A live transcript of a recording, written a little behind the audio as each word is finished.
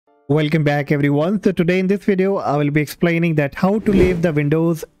Welcome back everyone. So today in this video I will be explaining that how to leave the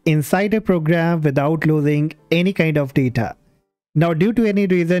windows inside a program without losing any kind of data. Now due to any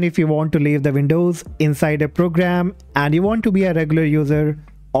reason, if you want to leave the windows inside a program and you want to be a regular user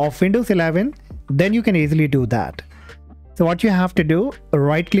of Windows 11, then you can easily do that. So what you have to do,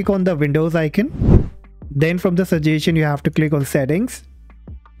 right click on the Windows icon. Then from the suggestion you have to click on settings.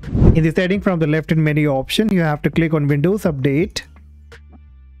 In the setting from the left hand menu option, you have to click on Windows Update.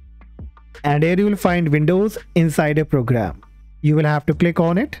 And here you will find Windows inside a program. You will have to click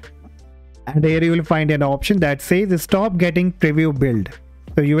on it. And here you will find an option that says stop getting preview build.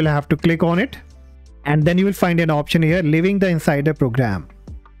 So you will have to click on it. And then you will find an option here, leaving the insider program.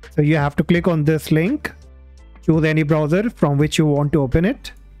 So you have to click on this link. Choose any browser from which you want to open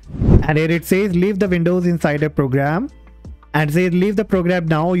it. And here it says leave the Windows insider program. And says leave the program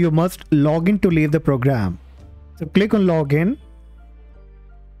now. You must log in to leave the program. So click on login.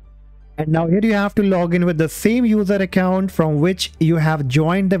 And now here you have to log in with the same user account from which you have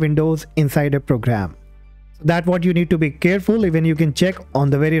joined the Windows Insider program. So that's what you need to be careful. Even you can check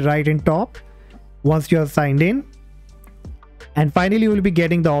on the very right hand top once you are signed in. And finally you will be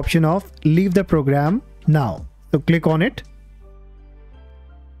getting the option of leave the program now. So click on it.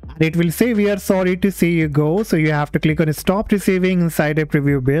 And it will say we are sorry to see you go. So you have to click on stop receiving Insider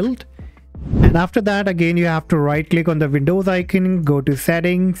preview build. And after that again you have to right click on the Windows icon, go to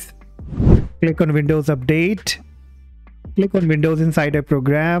settings. Click on Windows Update, click on Windows Insider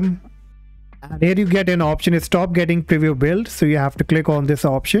Program, and here you get an option stop getting preview build. So you have to click on this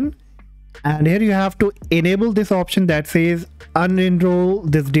option, and here you have to enable this option that says unenroll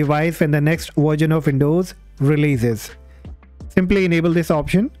this device when the next version of Windows releases. Simply enable this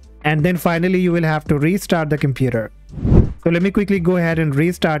option, and then finally you will have to restart the computer. So let me quickly go ahead and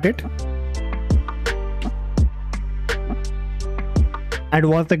restart it. And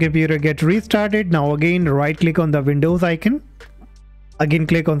once the computer gets restarted, now again right click on the Windows icon. Again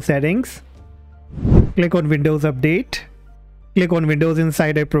click on settings. Click on Windows Update. Click on Windows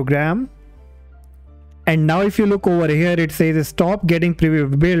Insider Program. And now if you look over here, it says stop getting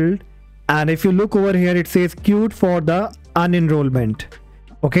preview build. And if you look over here, it says queued for the unenrollment.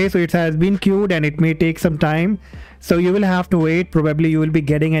 Okay, so it has been queued and it may take some time. So you will have to wait. Probably you will be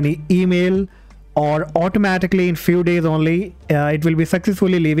getting an email, or automatically in few days only it will be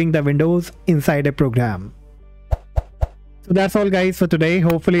successfully leaving the Windows Insider program. So that's all guys for today.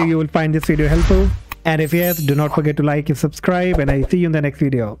 Hopefully you will find this video helpful, and if yes, do not forget to like and subscribe, and I see you in the next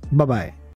video. Bye bye.